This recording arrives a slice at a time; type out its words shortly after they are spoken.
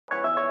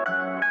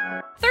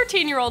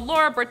13-year-old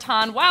Laura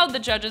Breton wowed the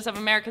judges of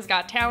America's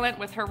Got Talent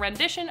with her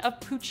rendition of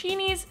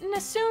Puccini's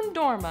Nessun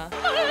Dorma.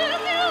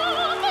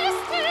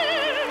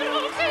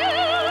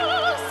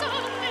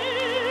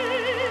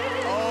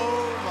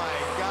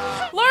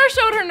 Laura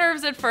showed her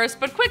nerves at first,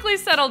 but quickly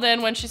settled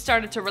in when she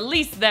started to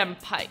release them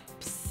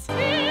pipes.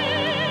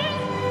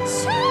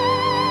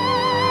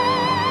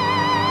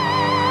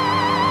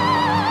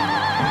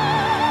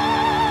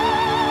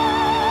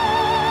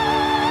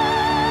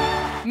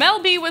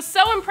 Mel B was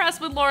so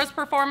impressed with Laura's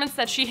performance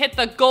that she hit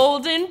the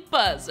golden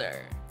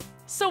buzzer.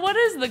 So what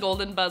is the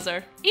golden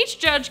buzzer? Each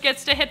judge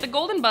gets to hit the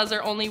golden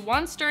buzzer only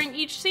once during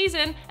each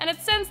season, and it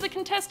sends the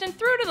contestant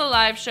through to the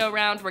live show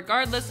round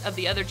regardless of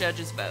the other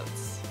judges'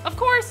 votes. Of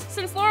course,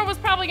 since Laura was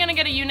probably gonna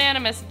get a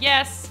unanimous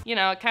yes, you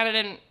know, it kinda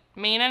didn't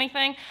mean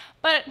anything,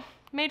 but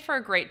made for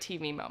a great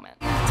TV moment.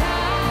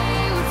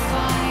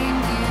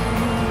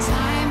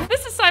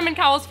 This is Simon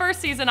Cowell's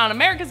first season on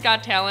America's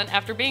Got Talent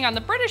after being on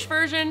the British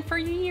version for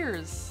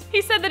years.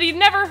 He said that he'd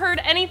never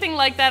heard anything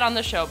like that on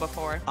the show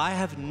before. I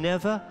have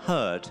never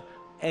heard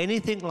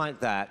anything like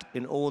that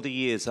in all the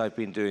years I've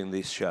been doing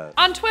this show.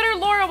 On Twitter,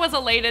 Laura was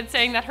elated,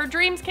 saying that her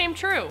dreams came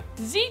true.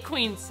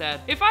 Z-Queen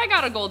said, "If I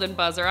got a golden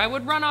buzzer, I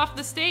would run off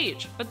the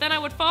stage, but then I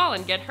would fall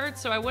and get hurt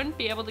so I wouldn't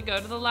be able to go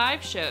to the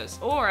live shows.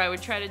 Or I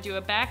would try to do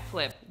a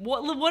backflip."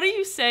 What are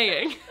you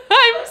saying?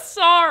 I'm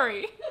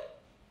sorry.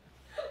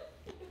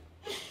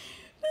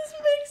 This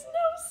makes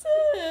no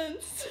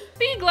sense.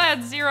 Be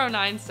Glad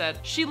 09 said,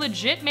 "She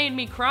legit made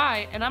me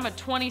cry, and I'm a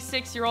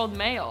 26-year-old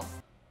male."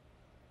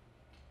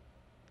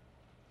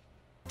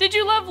 Did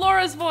you love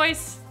Laura's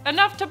voice?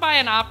 Enough to buy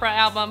an opera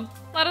album?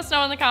 Let us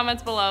know in the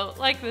comments below,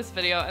 like this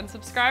video, and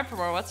subscribe for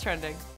more What's Trending.